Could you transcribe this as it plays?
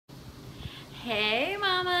Hey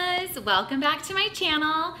mamas, welcome back to my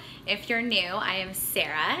channel. If you're new, I am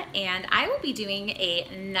Sarah and I will be doing a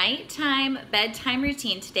nighttime bedtime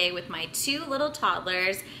routine today with my two little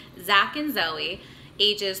toddlers, Zach and Zoe,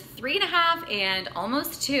 ages 3.5 and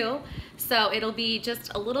almost 2. So it'll be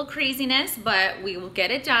just a little craziness, but we will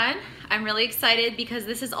get it done. I'm really excited because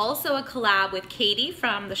this is also a collab with Katie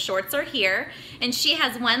from The Shorts Are Here, and she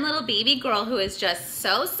has one little baby girl who is just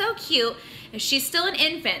so cute. She's still an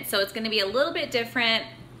infant, so it's gonna be a little bit different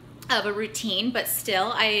of a routine, but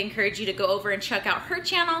still I encourage you to go over and check out her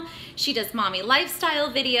channel. She does mommy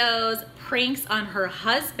lifestyle videos, pranks on her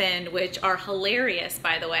husband, which are hilarious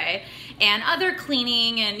by the way, and other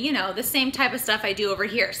cleaning and you know, the same type of stuff I do over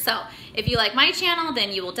here. So if you like my channel,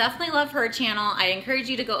 then you will definitely love her channel. I encourage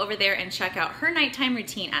you to go over there and check out her nighttime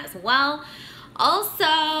routine as well. Also,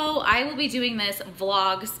 I will be doing this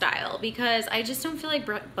vlog style because I just don't feel like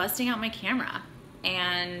busting out my camera.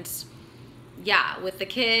 And yeah, with the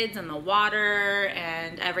kids and the water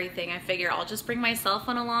and everything, I figure I'll just bring my cell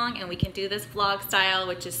phone along and we can do this vlog style,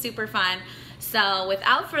 which is super fun. So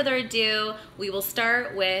without further ado, we will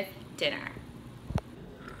start with dinner.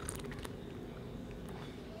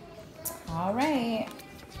 All right,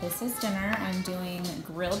 this is dinner. I'm doing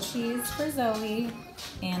grilled cheese for Zoe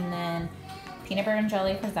and then peanut butter and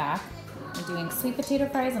jelly for Zach. I'm doing sweet potato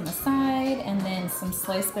fries on the side and then some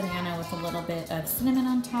sliced banana with a little bit of cinnamon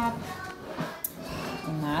on top.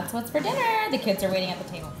 And that's what's for dinner. The kids are waiting at the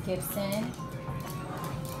table. Gibson.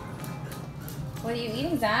 What are you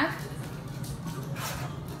eating, Zach?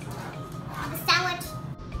 A sandwich.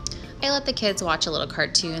 I let the kids watch a little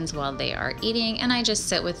cartoons while they are eating, and I just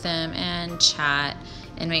sit with them and chat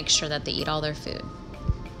and make sure that they eat all their food.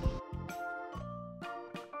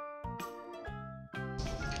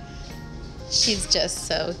 She's just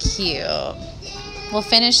so cute. We'll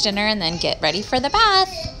finish dinner and then get ready for the bath.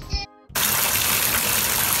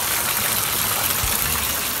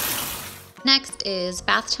 Next is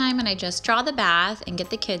bath time, and I just draw the bath and get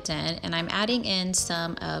the kids in, and I'm adding in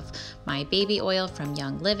some of my baby oil from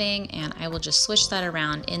Young Living, and I will just swish that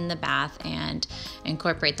around in the bath and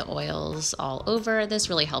incorporate the oils all over. This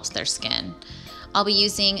really helps their skin. I'll be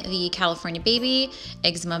using the California Baby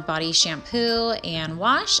Eczema Body Shampoo and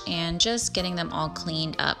Wash and just getting them all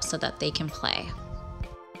cleaned up so that they can play.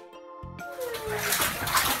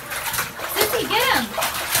 Sissy, get him!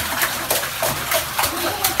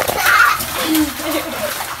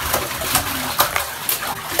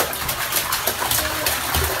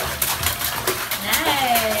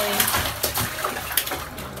 Nice!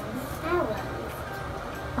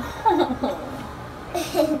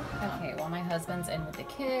 Okay, while my husband's in with the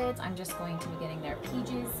kids, I'm just going to be getting their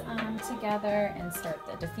PJs together and start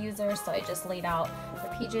the diffuser. So I just laid out the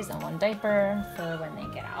PJs in one diaper for when they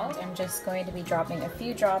get out. I'm just going to be dropping a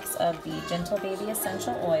few drops of the Gentle Baby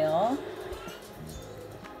Essential Oil.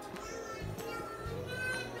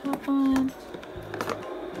 Pop on and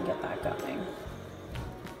get that going.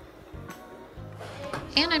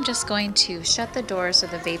 And I'm just going to shut the door so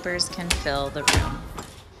the vapors can fill the room.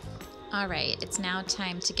 All right, it's now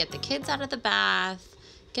time to get the kids out of the bath,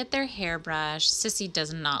 get their hair brushed. Sissy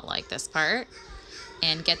does not like this part,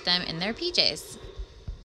 and get them in their PJs.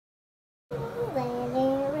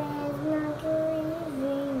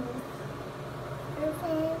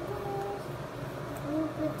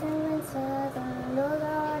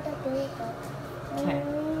 Okay.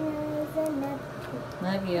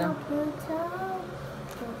 Love you.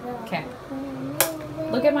 Okay.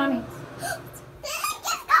 Look at mommy.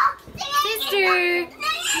 Sister.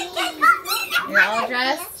 You're all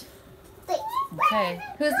dressed? Okay.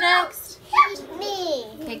 Who's next? Me.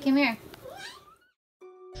 Okay, come here.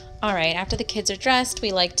 All right, after the kids are dressed,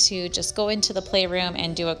 we like to just go into the playroom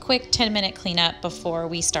and do a quick 10-minute cleanup before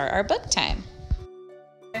we start our book time.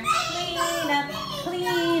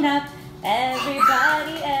 Clean up,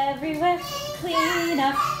 everybody everywhere. Clean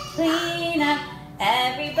up,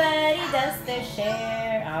 everybody does their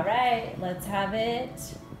share. All right, let's have it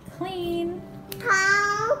clean.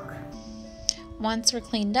 Talk. Once we're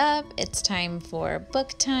cleaned up, it's time for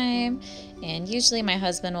book time, and usually my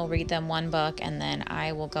husband will read them one book and then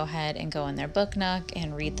I will go ahead and go in their book nook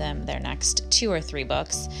and read them their next 2 or 3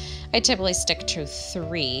 books. I typically stick to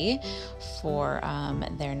 3 for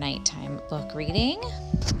their nighttime book reading,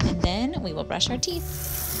 and then we will brush our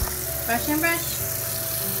teeth. Brush and brush.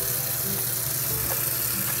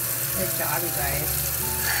 Good job, you guys.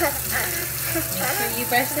 Make sure you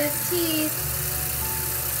brush those teeth.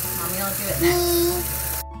 Mommy will do it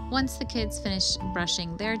next. Once the kids finish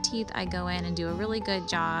brushing their teeth, I go in and do a really good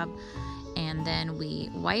job, and then we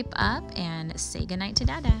wipe up and say goodnight to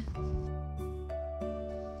Dada.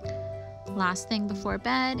 Last thing before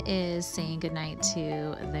bed is saying goodnight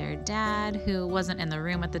to their dad, who wasn't in the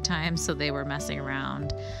room at the time, so they were messing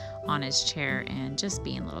around on his chair and just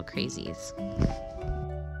being little crazies.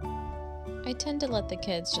 I tend to let the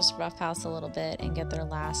kids just roughhouse a little bit and get their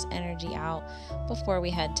last energy out before we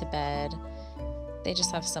head to bed. They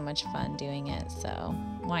just have so much fun doing it, so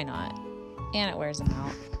why not? And it wears them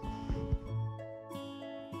out.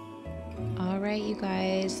 Alright, you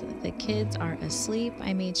guys, the kids are asleep.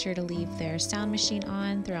 I made sure to leave their sound machine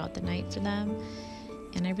on throughout the night for them.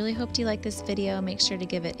 And I really hope you like this video. Make sure to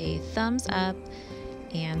give it a thumbs up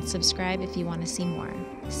and subscribe if you want to see more.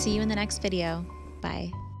 See you in the next video.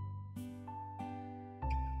 Bye.